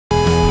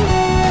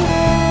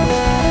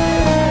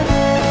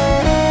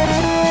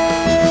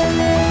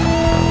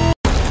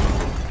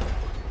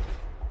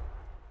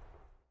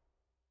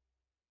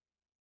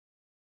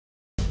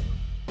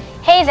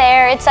Hey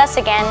there, it's us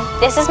again.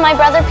 This is my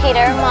brother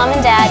Peter, mom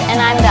and dad, and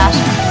I'm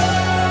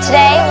Dasha.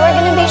 Today, we're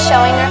going to be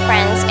showing our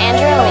friends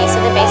Andrew and Lisa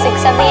the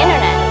basics of the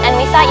internet, and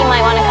we thought you might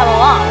want to come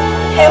along.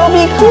 It'll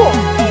be cool.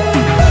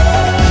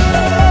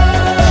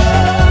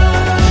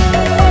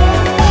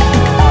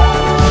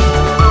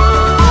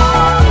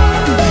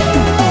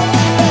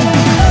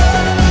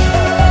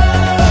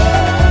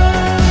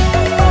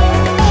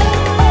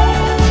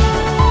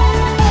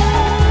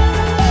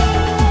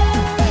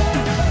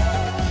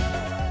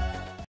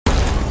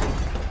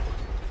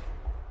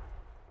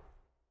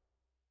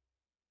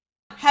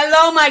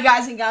 Hello, my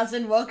guys and gals,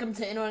 and welcome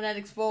to Internet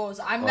Explorers.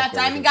 I'm that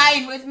Diamond Guy,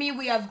 and with me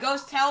we have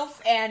Ghost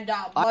Health and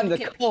I'm the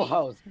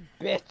co-host,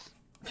 bitch.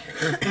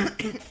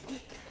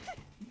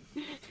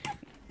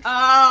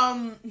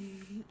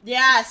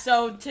 Yeah.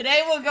 So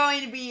today we're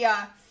going to be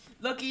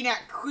looking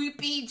at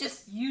creepy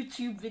just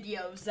YouTube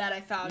videos that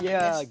I found in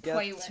this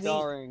playlist.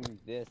 Starring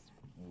this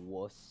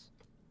wuss.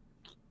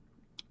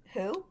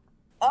 Who?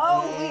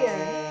 Oh,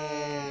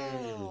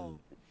 weird.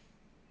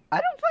 I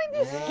don't find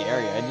this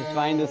scary. I just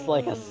find this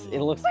like it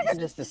looks like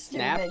just a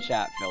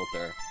Snapchat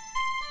filter.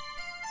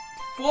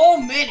 4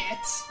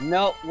 minutes?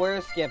 Nope, we're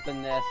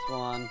skipping this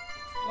one.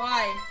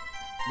 Why?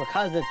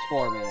 Because it's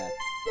 4 minutes.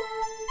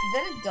 Is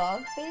that a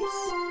dog face?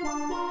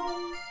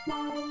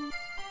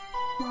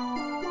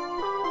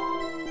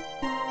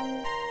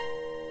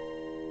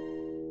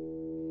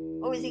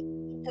 Oh, is he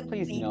the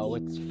Please baby? no,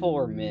 it's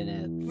 4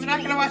 minutes. We're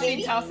not gonna watch the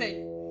entire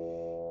thing.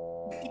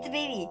 Eat the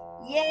baby.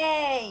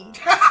 Yay!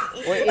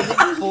 Wait, is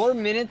it 4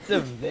 minutes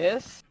of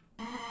this?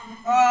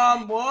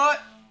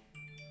 What?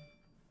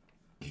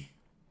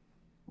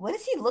 What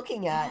is he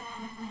looking at?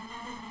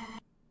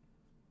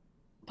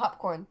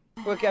 Popcorn.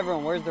 Quick,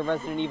 everyone, where's the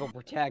Resident Evil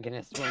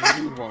protagonist?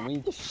 We need one. We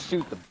need to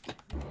shoot them.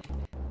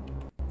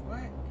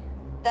 What?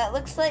 That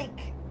looks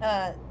like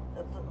a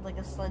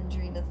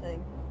Slendrina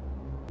thing.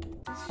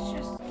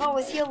 Oh,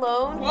 is he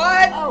alone?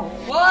 What? Oh.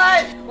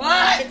 What?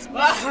 It's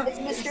What?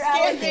 Mr. Excuse me,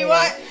 Alligator.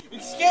 what?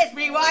 Excuse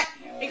me, what?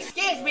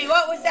 Excuse me,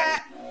 what was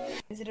that?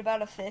 Is it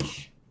about a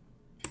fish?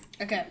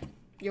 Okay,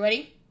 you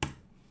ready?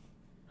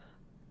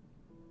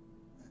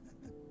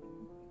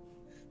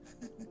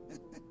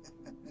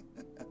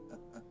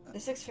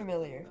 This looks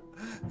familiar.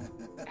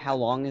 How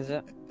long is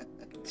it?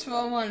 It's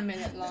for 1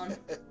 minute long.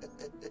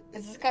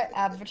 Is this guy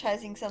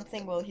advertising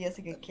something while he has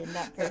like a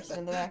kidnapped person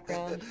in the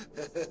background?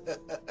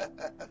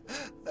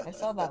 I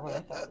saw that one, I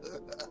thought.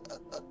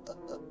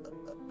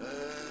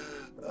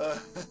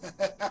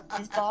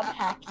 Is Bob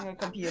hacking a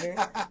computer?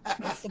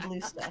 What's the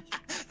blue stuff?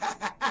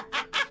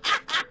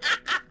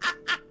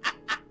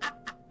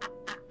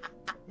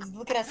 He's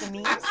looking at some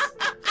memes?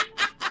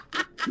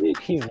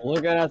 He's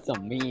looking at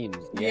some memes.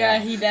 Yeah,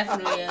 he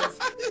definitely is.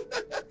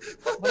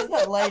 What is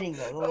that lighting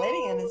though? The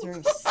lighting in this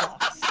room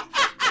sucks.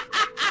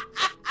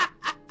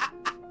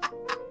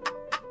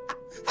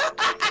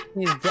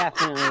 He's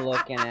definitely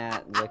looking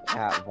at the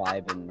cat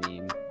vibing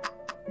meme.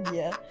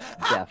 Yeah.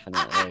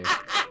 Definitely.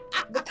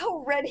 Look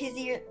how red his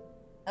ear.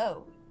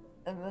 Oh,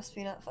 that must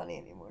be not funny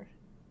anymore.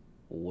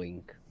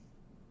 Wink.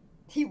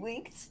 He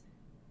winked?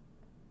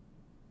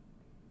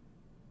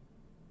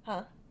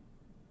 Huh?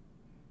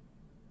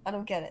 I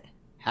don't get it.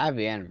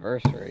 Happy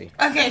anniversary.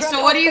 Okay,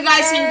 so what do you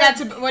guys think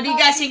that's about? What do you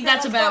guys think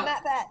that's about?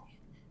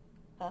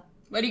 Huh?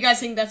 What do you guys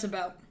think that's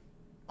about?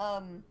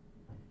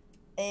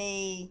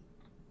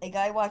 A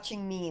guy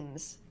watching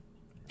memes.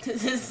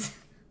 This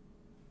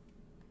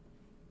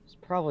It's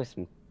probably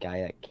some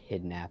guy that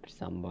kidnapped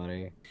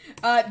somebody.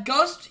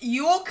 Ghost,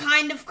 you're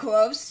kind of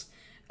close.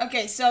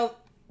 Okay, so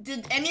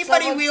did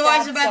anybody Someone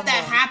realize stabbed about the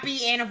someone.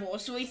 happy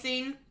anniversary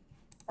thing?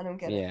 I don't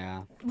get it.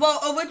 Yeah. Well,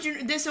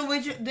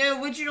 the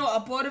original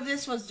upload of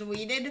this was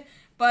deleted,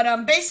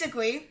 but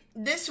basically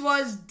this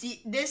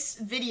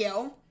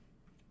video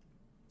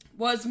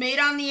was made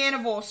on the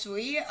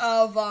anniversary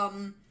of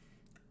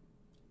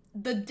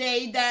the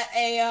day that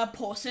a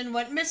person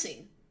went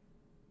missing.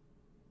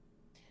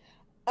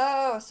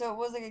 Oh, so it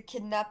was like a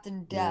kidnapped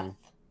in death.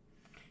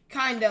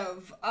 Kind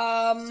of.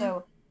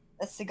 So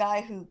that's the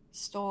guy who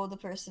stole the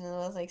person and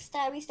was like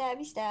stabby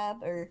stabby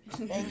stab or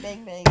bang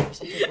bang bang or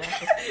something like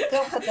that.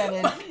 Don't put that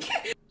in.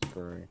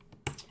 Great.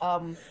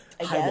 I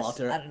Hi, guess.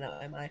 Walter. I don't know.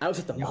 Am I? I was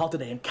at the mall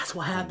today, and guess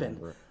what happened?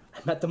 I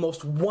met the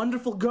most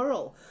wonderful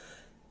girl.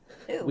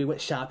 Who? We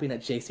went shopping at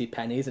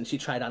JCPenney's, and she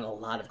tried on a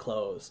lot of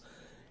clothes.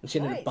 And she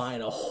ended Nice. up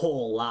buying a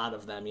whole lot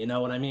of them, you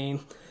know what I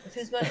mean? With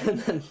whose money? And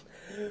then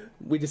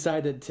we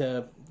decided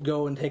to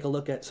go and take a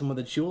look at some of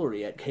the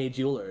jewelry at K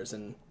Jewelers,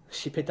 and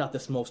she picked out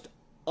this most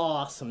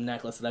awesome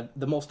necklace,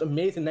 the most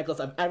amazing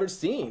necklace I've ever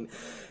seen.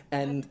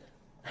 And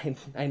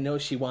I know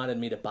she wanted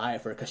me to buy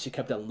it for her because she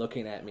kept on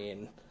looking at me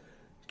and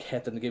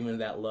kept on giving me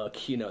that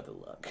look. You know the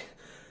look.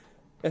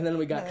 And then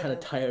we got kind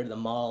of tired of the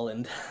mall,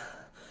 and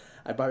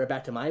I brought her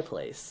back to my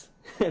place.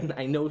 And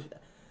I know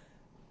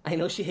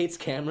she hates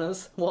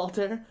cameras,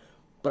 Walter,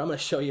 but I'm going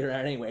to show you her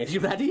anyways. You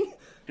ready?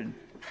 Why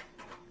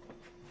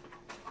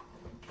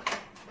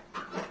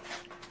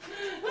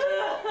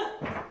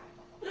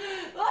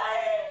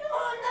are you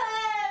doing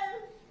that?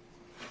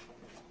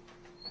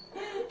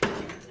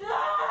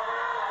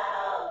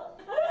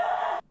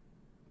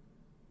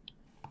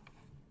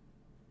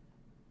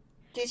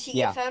 Did she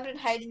Yeah. get found in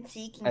hide and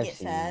seek and I've get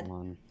seen sad? that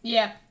one.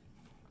 Yeah.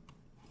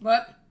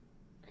 What?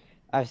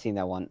 I've seen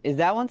that one. Is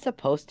that one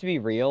supposed to be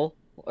real,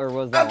 or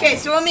was that? Okay, one...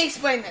 so let me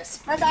explain this.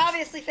 That's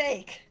obviously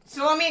fake.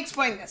 So let me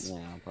explain this. Yeah,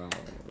 probably.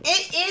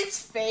 It is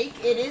fake.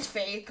 It is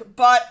fake,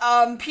 but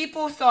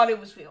people thought it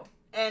was real,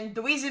 and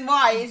the reason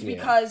why is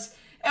because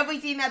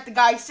everything that the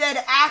guy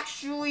said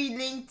actually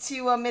linked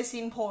to a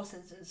missing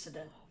persons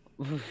incident.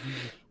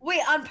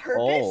 Wait, on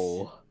purpose?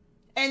 Oh.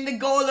 And the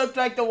girl looked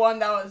like the one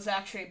that was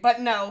actually,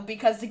 but no,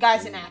 because the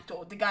guy's an actor.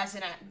 The guy's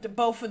an actor.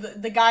 Both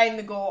of the guy and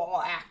the girl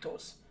are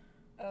actors.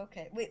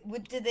 Okay. Wait,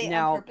 did they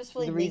Now,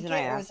 purposefully the link reason it,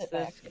 I or was asked it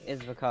this back? is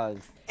because,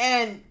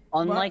 And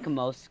unlike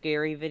most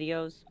scary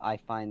videos, I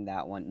find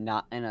that one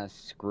not in a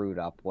screwed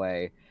up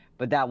way,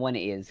 but that one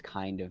is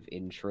kind of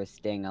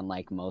interesting.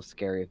 Unlike most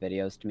scary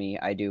videos to me,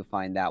 I do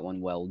find that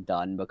one well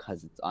done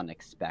because it's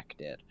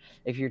unexpected.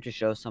 If you're to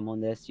show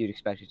someone this, you'd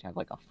expect it to have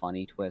like a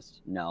funny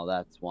twist. No,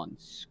 that's one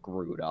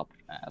screwed up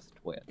ass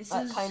twist. this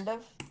is Kind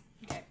of.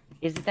 okay.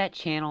 Is it that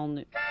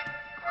channel?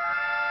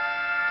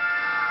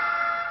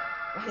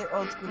 I hear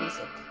old school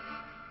music.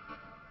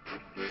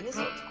 It is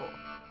old school.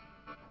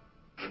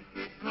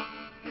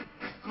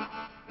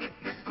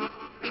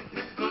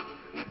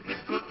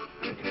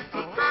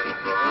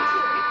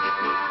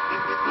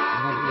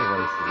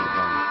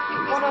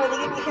 Oh, no, are they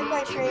getting hit by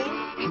a train?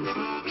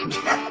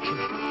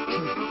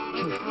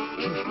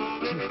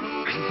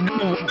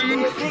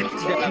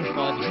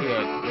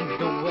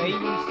 The way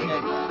you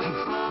said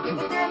that.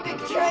 But they're a big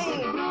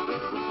train!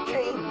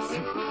 Trains.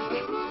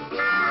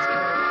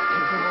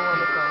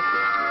 Wonderful.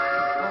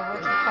 We're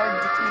working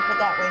hard to keep it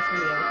that way for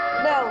you.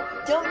 No!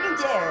 Don't you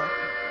dare!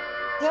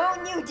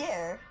 Don't you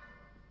dare!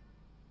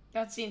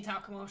 That's the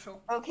entire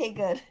commercial. Okay,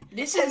 good.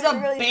 This I'm is a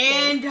really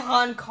banned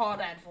on card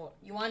advert.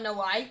 You wanna know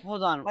why?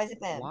 Hold on. Why is it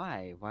banned?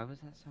 Why? Why was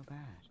that so bad?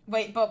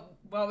 Wait, but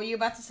what were you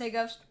about to say,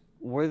 Ghost?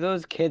 Were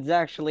those kids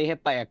actually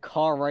hit by a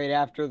car right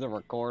after the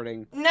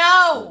recording?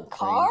 No!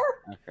 Car?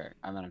 Okay,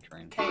 I'm on a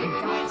train. Okay,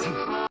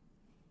 guys.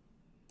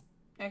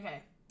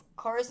 Okay.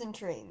 Cars and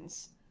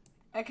trains.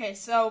 Okay,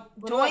 so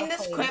What during about a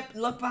this plane? clip,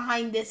 look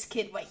behind this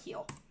kid right here.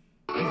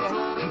 Okay.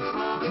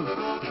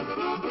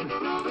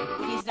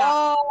 He's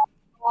down. Oh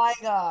my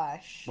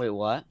gosh. Wait,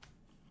 what?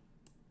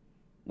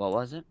 What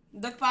was it?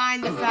 Look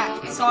behind the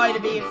fat kid. Sorry to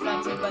be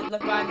offensive, but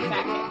look behind the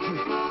fat kid.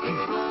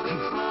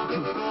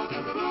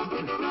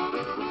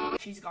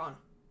 She's gone.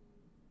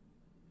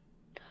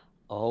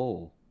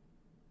 Oh.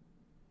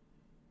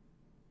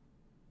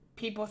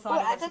 People thought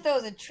Wait, I it was... thought that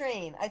was a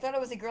train. I thought it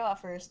was a girl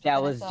at first. That and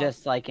I was thought-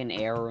 just like an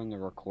error in the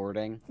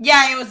recording.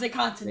 Yeah, it was a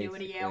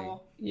continuity Basically. error.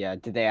 Yeah,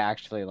 did they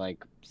actually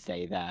like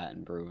say that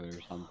and prove it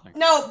or something?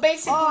 No,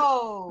 basically...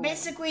 Oh!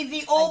 Basically,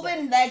 the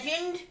urban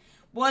legend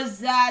was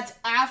that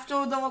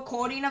after the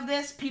recording of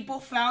this, people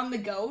found the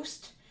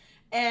ghost,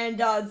 and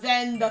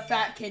then the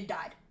fat kid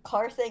died.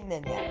 Car thing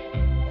then, yeah.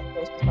 That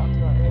ghost was talked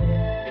about earlier.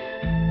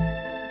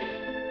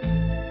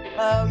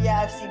 Oh yeah,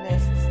 I've seen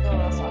this. This is the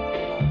one I was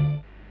talking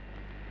about.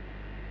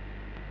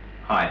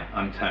 Hi,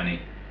 I'm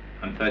Tony.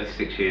 I'm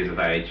 36 years of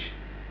age,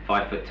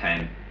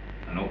 5'10",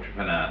 an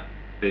entrepreneur,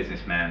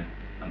 businessman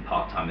and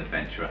part-time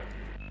adventurer.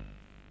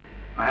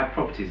 I have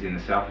properties in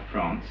the south of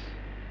France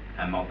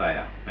and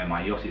Marbella, where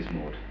my yacht is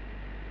moored.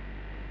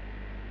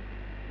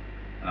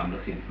 And I'm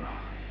looking for...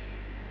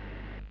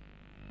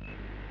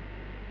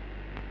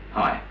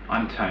 Hi,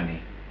 I'm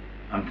Tony.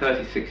 I'm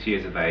 36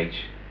 years of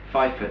age,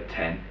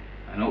 5'10",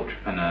 an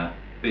entrepreneur,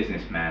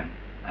 businessman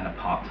and a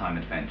part-time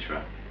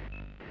adventurer.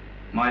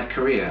 My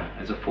career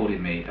has afforded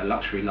me a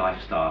luxury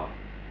lifestyle,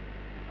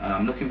 and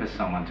I'm looking for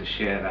someone to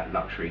share that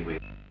luxury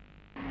with.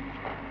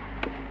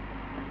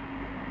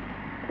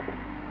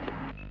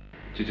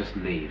 To just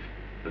leave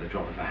with a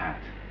drop of a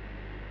hat.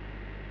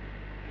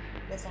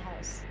 There's a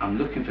house. I'm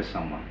looking for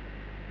someone.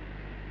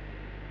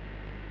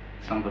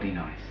 Somebody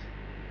nice.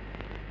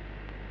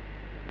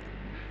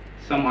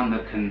 Someone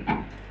that can...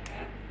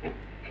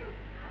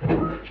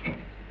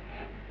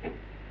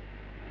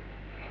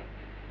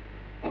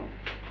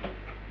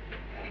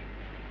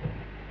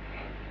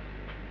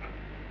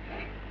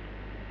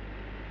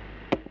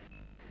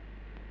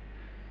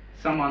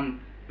 Someone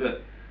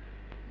that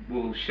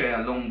will share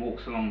long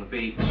walks along the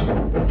beach.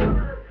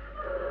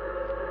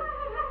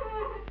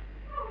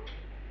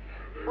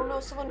 Oh no,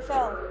 someone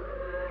fell.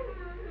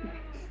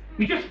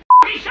 You just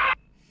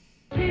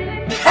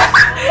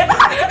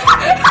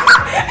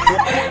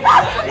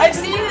I've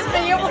seen this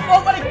video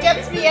before, but it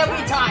gets me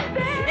every time.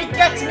 It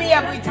gets me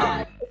every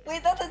time.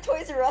 Wait, that's a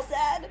Toys R Us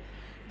ad?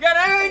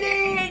 Better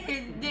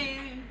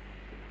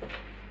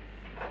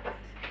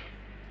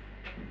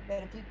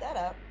Better bleep that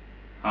out.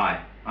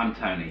 Hi, I'm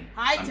Tony.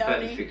 Hi, I'm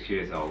Tony. 36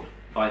 years old,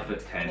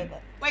 5'10".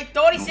 Wait,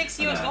 36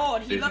 years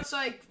old. He looks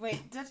like...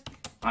 Wait, that's...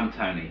 I'm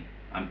Tony.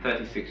 I'm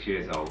 36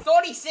 years old,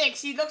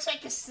 36. He looks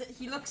like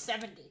he looks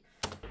 70.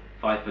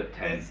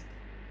 5'10",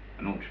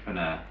 an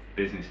entrepreneur,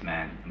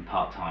 businessman and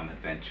part-time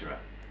adventurer.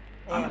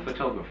 I'm a And-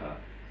 photographer,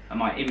 and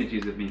my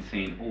images have been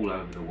seen all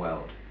over the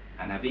world,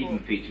 and have even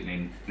featured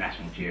in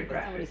National That's what he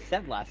Geographic.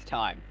 said last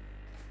time.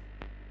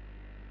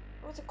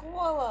 Oh, it's a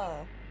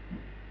koala.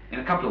 In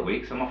a couple of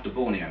weeks, I'm off to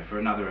Borneo for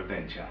another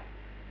adventure.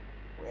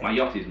 My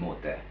yacht is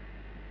moored there.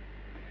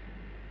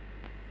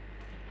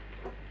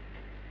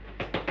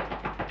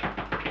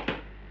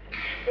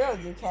 Bro,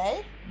 you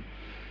okay?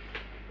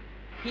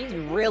 He's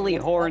really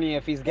horny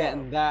if he's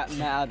getting that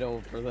mad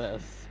over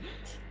this.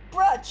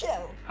 Bro,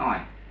 chill.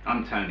 Hi,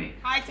 I'm Tony.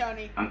 Hi,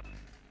 Tony.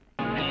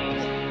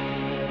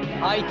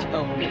 Hi,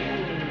 Tony.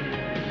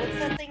 What's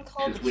that thing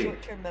called? It's The weird.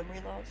 short-term memory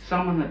loss?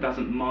 Someone that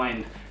doesn't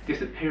mind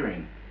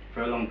disappearing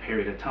for a long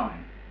period of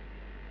time.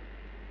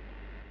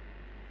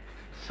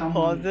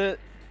 Someone... Pause it.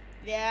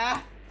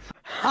 Yeah.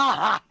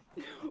 Ha!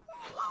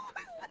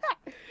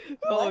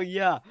 Oh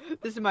yeah,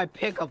 this is my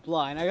pickup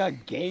line. I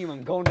got game.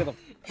 I'm going to the.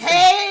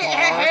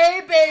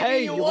 Hey, baby,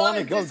 Hey, you you want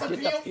wanna to go disappear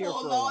disappear for a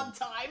for a long long-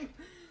 time?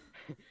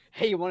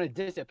 Hey, you want to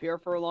disappear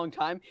for a long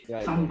time?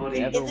 Yeah, Somebody-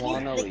 I never Isn't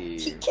want to he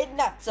leave.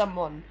 kidnapped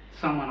someone?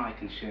 Someone I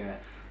can share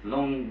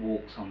long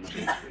walks on the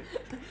beach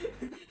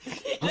with.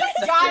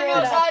 This guy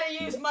knows how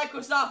to use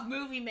Microsoft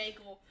Movie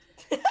Maker.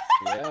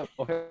 Yeah.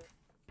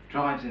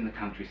 Drives in the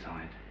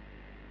countryside.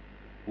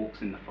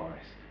 Walks in the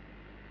forest.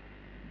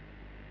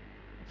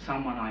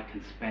 Someone I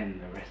can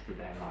spend the rest of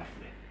their life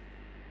with.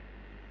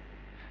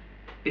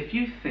 If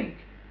you think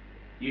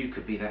you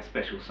could be that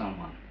special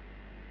someone,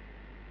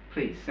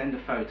 please send a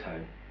photo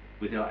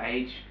with your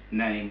age,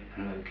 name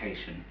and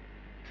location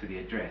to the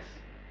address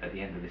at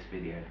the end of this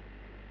video.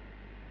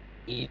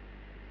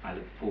 I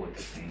look forward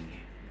to seeing you.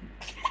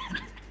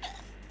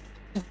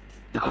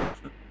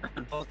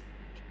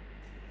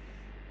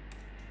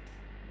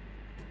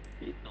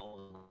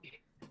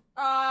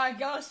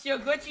 Ghost, you're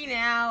glitching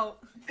out.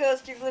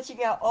 Ghost, you're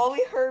glitching out. All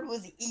we heard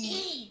was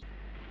E.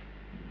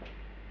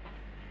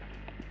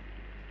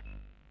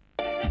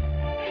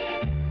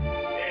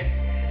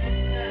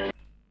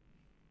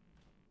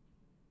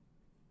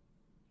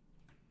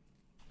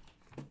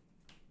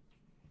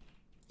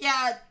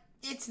 Yeah,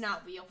 it's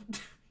not real.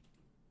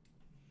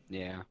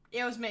 Yeah.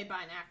 It was made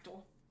by an actor.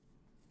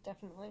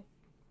 Definitely.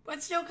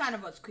 But still kind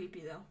of was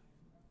creepy, though.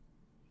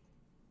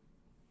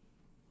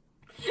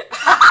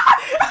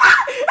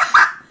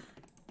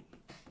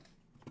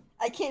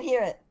 I can't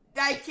hear it.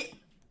 I can't...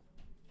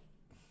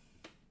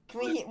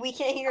 We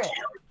can't hear it.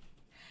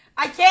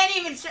 I can't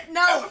even...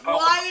 No,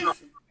 why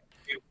is...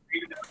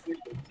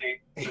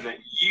 So that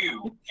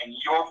you and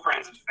your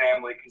friends and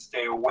family can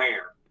stay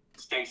aware,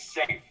 stay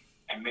safe,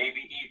 and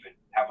maybe even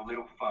have a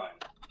little fun.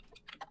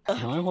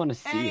 Now I want to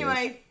see it.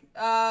 Anyway,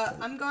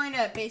 I'm going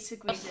to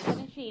basically just...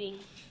 Cheating.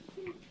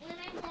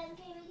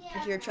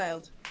 With your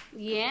child.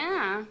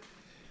 Yeah.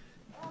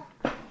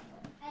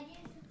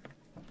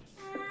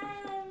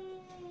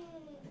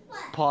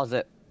 Pause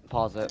it.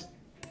 Pause it.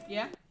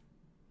 Yeah?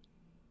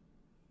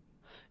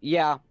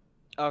 Yeah.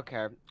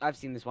 Okay. I've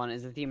seen this one.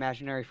 Is it the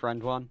imaginary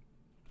friend one?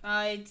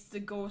 It's the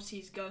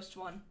Ghostie's Ghost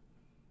one.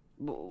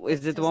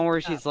 Is it the one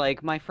where she's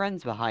like, my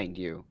friend's behind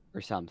you,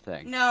 or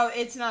something? No,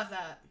 it's not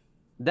that.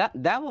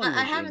 That one.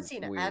 I was haven't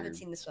seen it. weird, I haven't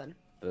seen this one.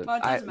 but Well,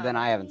 it doesn't then matter.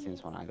 I haven't seen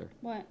this one either.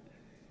 What?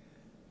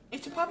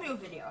 It's a popular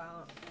video,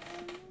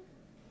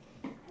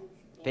 Alan.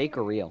 Fake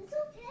or real?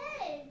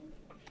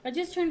 I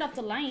just turned off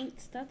the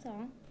lights, that's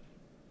all.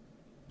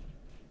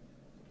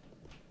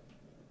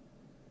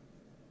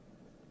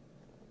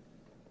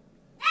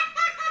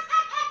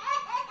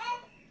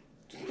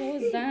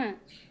 What was that?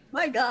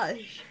 My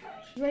gosh.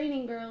 It's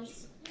raining,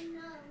 girls.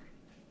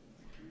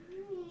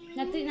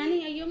 Nothing,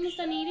 Nani, are you almost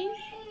done eating?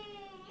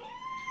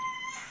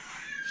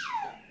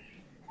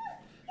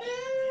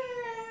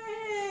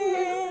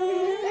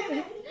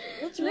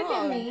 What's Look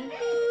wrong? at me.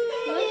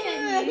 Look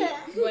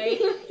at me.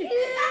 Wait.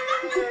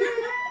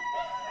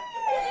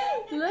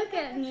 Look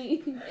at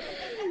me.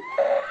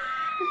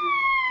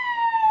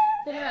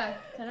 Turn around.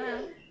 Turn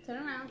around. Turn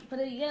around.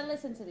 But you gotta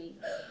listen to me.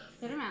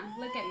 Turn around.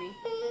 Look at me.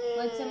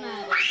 What's the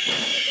matter?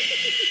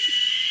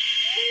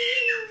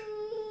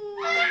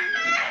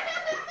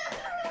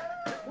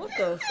 What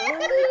the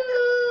fuck?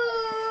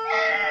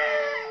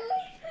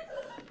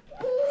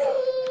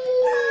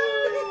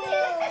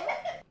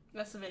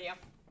 That's the video.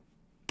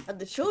 Are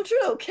the children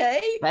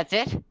okay? That's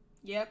it?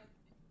 Yep.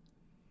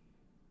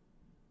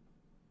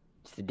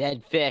 It's a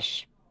dead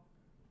fish.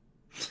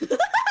 Are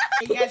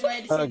you guys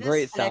ready to see Oh, this?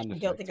 great I sound actually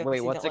don't effects. think I've Wait,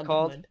 seen what's that it one.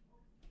 called? Never mind.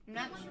 I'm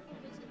not sure.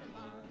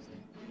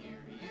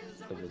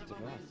 It's the Wizard of Oz.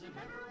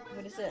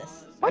 What is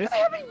this? Why do they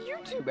have a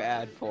YouTube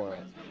ad for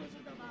it?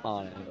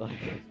 On it, like.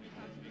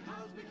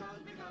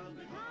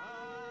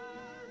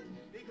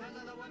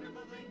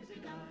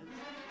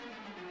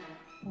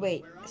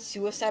 Wait,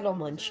 Suicidal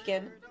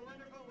Munchkin?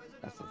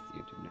 That's his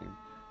YouTube name.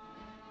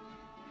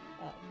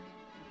 Oh.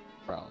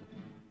 Probably.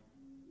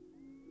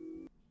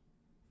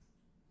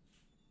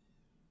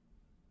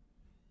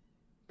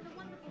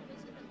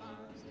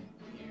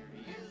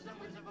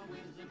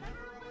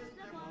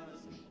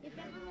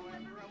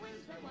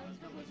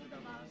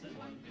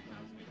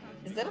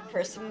 Is that a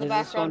person in the Is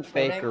this one background?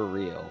 fake floating? or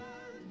real?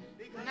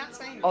 I'm not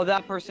saying Oh,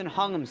 that person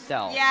hung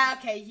himself. Yeah,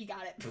 okay, you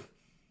got it.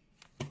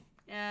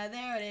 Yeah,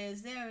 there it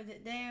is. There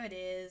it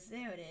is.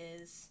 There it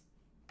is.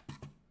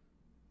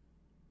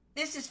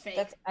 This is fake.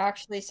 That's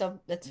actually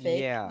that's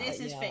fake. Yeah. This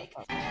is fake.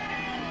 Rock and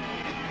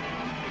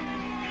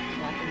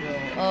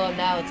roll. Oh,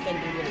 now it's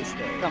gonna be really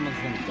scary. Someone's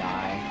gonna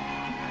die.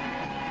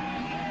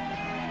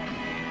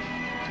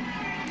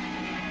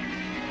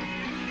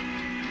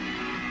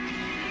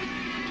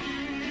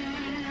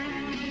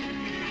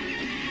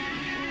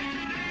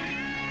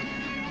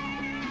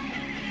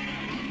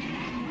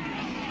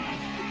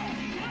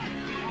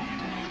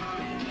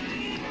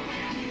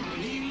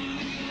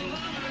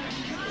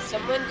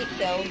 Someone get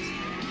killed.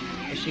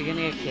 Is she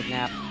gonna get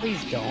kidnapped?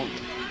 Please don't.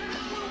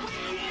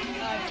 Did you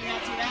not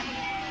see that?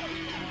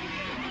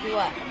 Do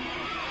what?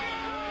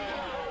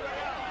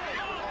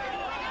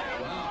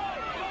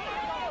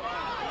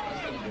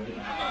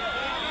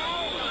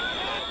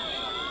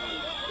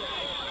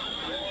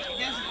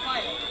 There's a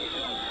fight.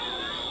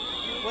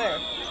 Where?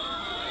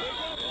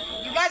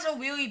 You guys are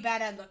really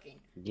bad at looking.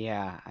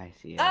 Yeah, I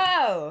see it.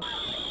 Oh!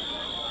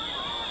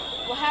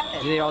 What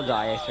happened? Did they all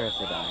die? I swear if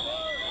they die.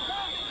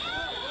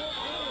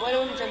 Why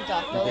don't we jump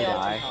off? No, Did they all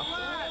die? jumped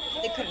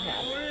off. They couldn't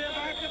have.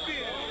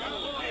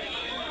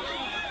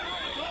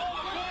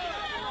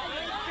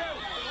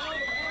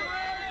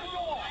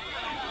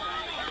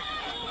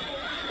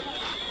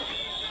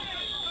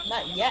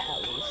 Not yet,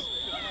 at least.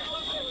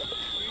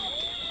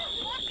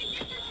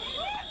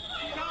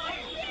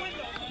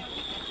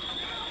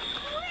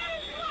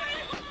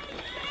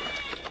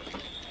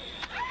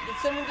 Did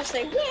someone just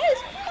say,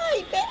 "Where's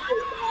my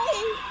baby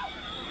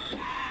boy?"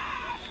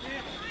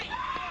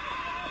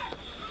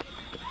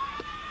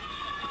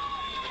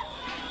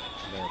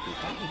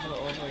 People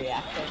are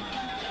overreacting.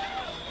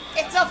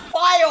 It's a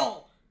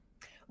file!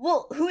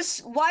 Well,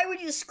 why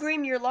would you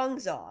scream your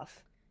lungs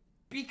off?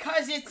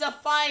 Because it's a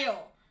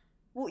file.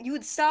 Well, you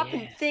would stop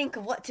and think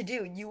of what to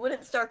do. You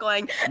wouldn't start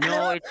going,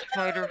 No, it's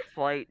fight or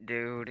flight,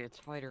 dude. It's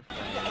fight or flight.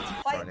 it's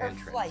fight Front or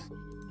entrance. flight.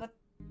 But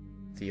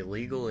The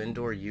illegal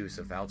indoor use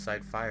of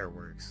outside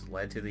fireworks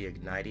led to the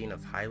igniting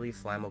of highly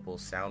flammable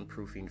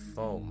soundproofing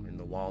foam in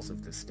the walls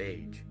of the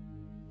stage.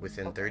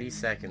 Within 30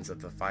 seconds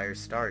of the fire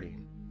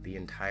starting, the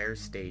entire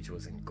stage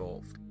was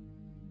engulfed.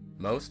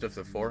 Most of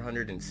the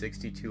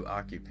 462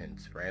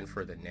 occupants ran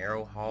for the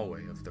narrow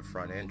hallway of the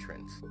front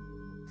entrance.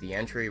 The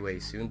entryway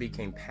soon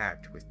became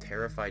packed with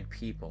terrified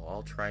people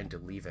all trying to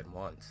leave at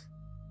once.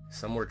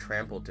 Some were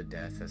trampled to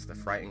death as the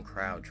frightened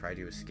crowd tried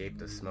to escape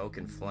the smoke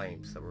and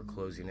flames that were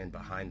closing in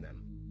behind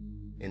them.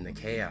 In the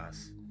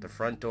chaos, the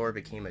front door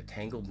became a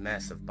tangled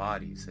mess of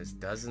bodies as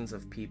dozens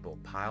of people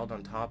piled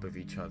on top of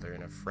each other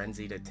in a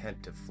frenzied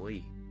attempt to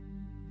flee.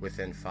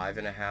 Within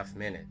 5.5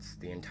 minutes,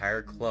 the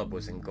entire club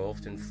was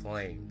engulfed in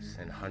flames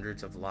and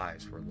hundreds of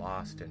lives were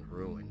lost and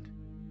ruined.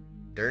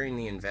 During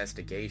the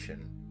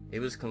investigation, it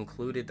was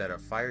concluded that a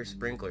fire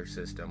sprinkler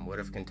system would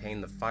have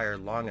contained the fire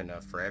long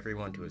enough for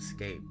everyone to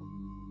escape.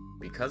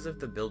 Because of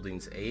the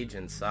building's age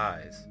and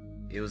size,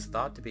 it was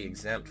thought to be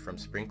exempt from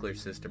sprinkler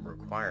system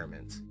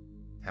requirements.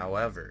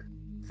 However,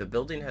 the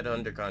building had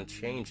undergone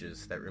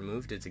changes that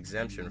removed its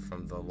exemption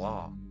from the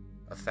law,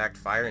 a fact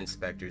fire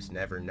inspectors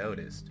never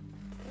noticed.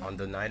 On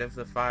the night of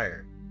the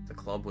fire, the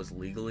club was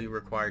legally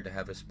required to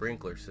have a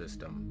sprinkler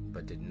system,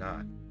 but did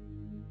not.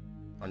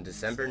 On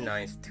December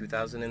 9th,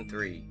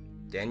 2003,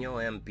 Daniel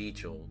M.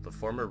 Beechel, the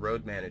former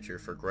road manager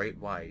for Great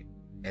White,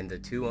 and the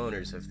two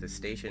owners of the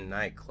station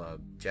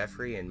nightclub,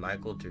 Jeffrey and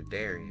Michael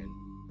Derderian,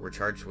 were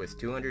charged with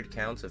 200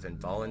 counts of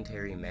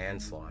involuntary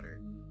manslaughter.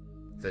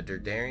 The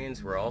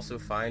Derderians were also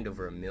fined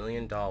over $1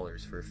 million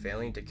for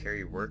failing to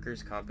carry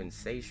workers'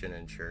 compensation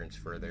insurance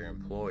for their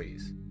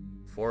employees,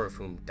 4 of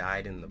whom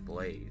died in the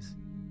blaze.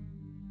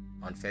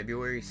 On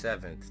February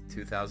 7th,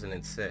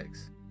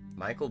 2006,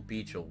 Michael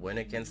Beechel went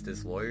against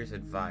his lawyer's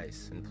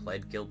advice and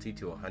pled guilty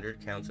to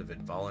 100 counts of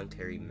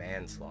involuntary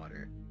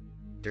manslaughter.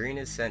 During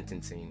his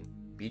sentencing,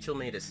 Beechel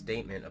made a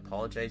statement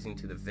apologizing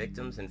to the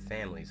victims and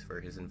families for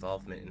his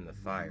involvement in the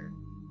fire.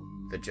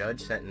 The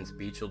judge sentenced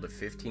Beechel to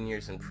 15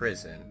 years in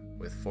prison,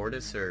 with 4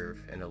 to serve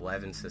and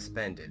 11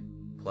 suspended,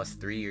 plus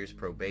 3 years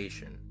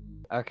probation.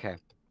 Okay,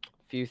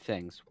 few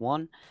things.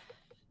 One,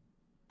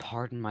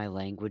 pardon my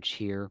language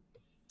here.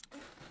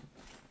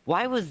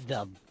 Why was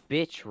the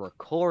bitch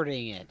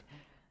recording it?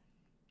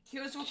 He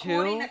was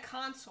recording Two? a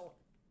console.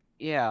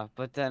 Yeah,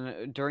 but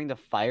then during the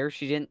fire,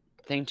 she didn't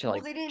think to Well,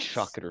 like they didn't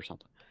chuck it or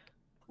something.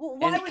 well,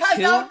 why And would Because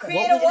you that two, would create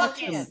what a was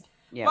walk-in. hand?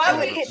 Yeah, Why would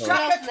would it he hit chuck someone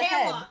a else in the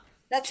head? camera?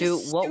 That's Two,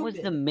 just what was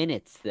stupid. the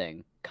minutes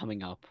thing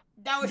coming up?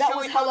 That was That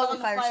showing was how long the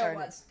the fire started.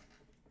 was.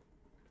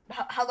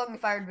 How long the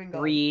fire had been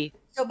going? 3.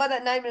 So by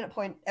that 9-minute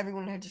point,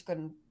 everyone had just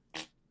gone.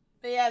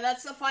 But yeah,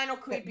 that's the final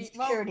creepy.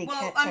 Well, security well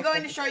can't I'm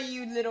going to check show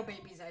you little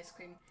baby's ice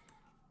cream.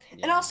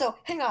 And also,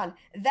 hang on,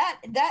 that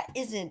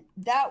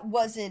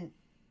wasn't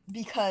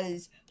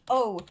because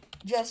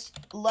just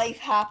life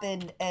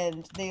happened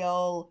and they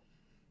all.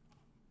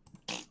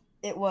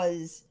 It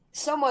was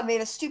someone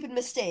made a stupid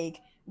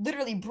mistake,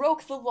 literally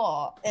broke the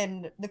law,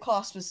 and the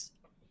cost was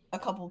a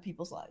couple of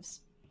people's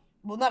lives.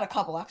 Well, not a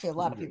couple, actually, a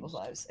lot of people's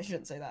lives. I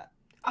shouldn't say that.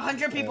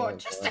 100 people,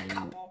 just a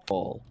couple.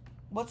 Oh.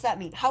 What's that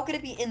mean? How could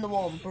it be in the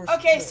wall and burst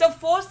Okay, through? so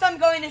first I'm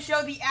going to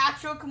show the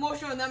actual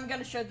commercial, and then I'm going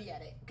to show the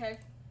edit. Okay.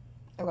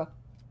 Okay.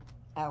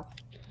 Ow.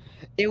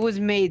 It was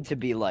made to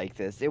be like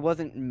this. It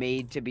wasn't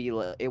made to be.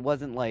 It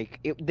wasn't like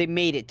they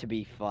made it to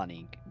be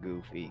funny,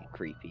 goofy,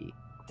 creepy.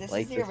 This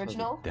Like, is the this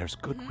original? There's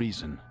good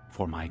reason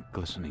for my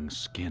glistening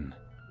skin.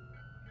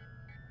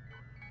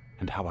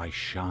 And how I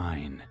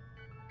shine.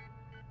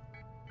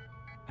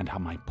 And how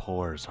my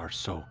pores are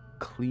so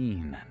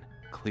clean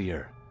and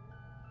clear.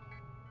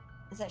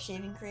 Is that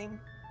shaving cream?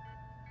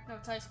 No,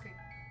 it's ice cream.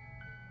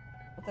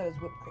 I thought it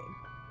was whipped cream.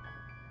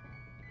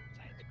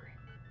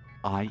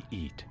 I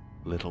eat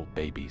little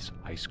baby's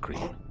ice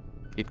cream.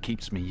 It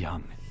keeps me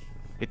young.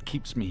 It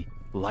keeps me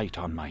light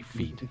on my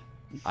feet.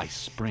 I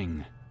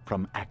spring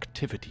from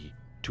activity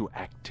to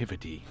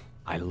activity.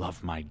 I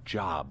love my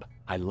job.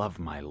 I love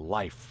my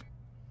life.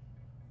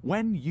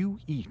 When you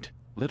eat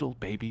little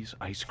baby's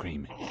ice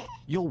cream,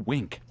 you'll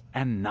wink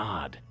and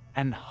nod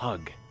and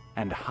hug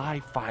and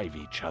high-five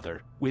each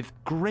other with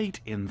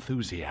great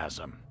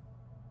enthusiasm.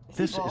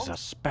 This is a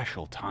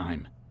special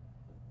time.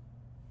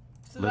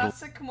 So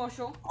that's a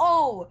commercial.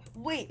 Oh,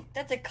 wait,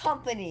 that's a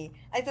company.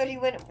 I thought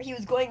he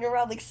was going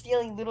around like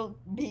stealing little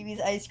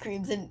babies' ice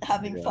creams and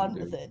having fun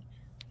with it.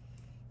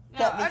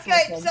 Yeah,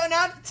 okay, so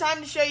now it's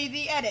time to show you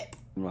the edit.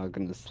 I'm not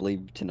gonna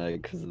sleep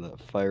tonight because of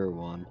that fire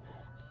one.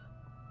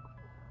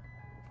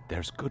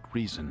 There's good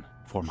reason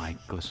for my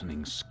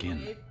glistening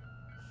skin.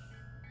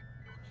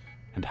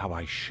 And how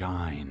I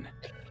shine.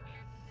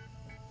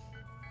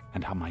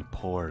 And how my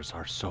pores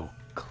are so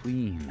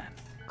clean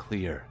and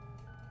clear.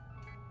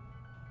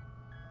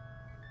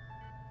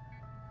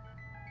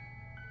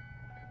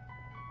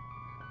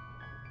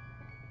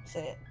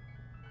 Say it.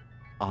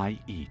 I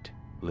eat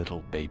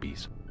little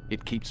babies.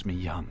 It keeps me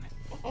young.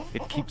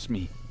 It keeps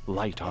me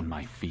light on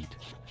my feet.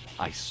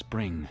 I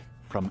spring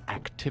from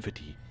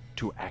activity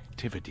to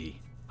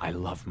activity. I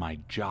love my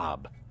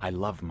job. I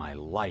love my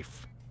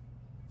life.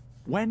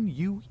 When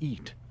you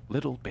eat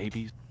little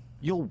babies,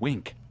 you'll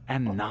wink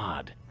and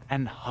nod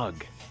and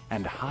hug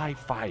and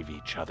high-five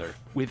each other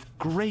with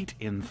great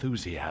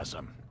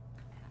enthusiasm.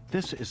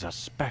 This is a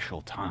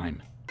special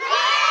time.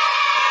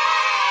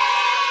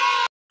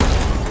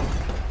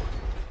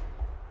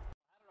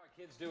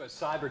 Kids do as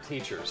cyber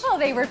teachers. Oh,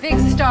 they were big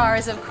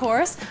stars, of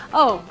course.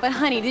 Oh, but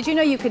honey, did you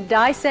know you could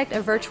dissect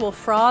a virtual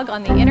frog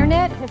on the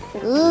internet?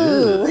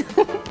 Ooh.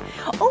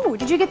 Oh,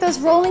 did you get those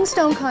Rolling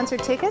Stone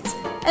concert tickets?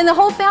 And the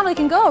whole family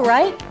can go,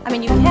 right? I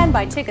mean, you can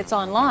buy tickets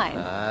online.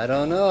 I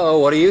don't know.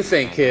 What do you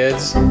think,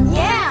 kids?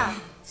 Yeah!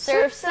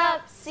 Surf's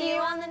up. See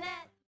you on the net.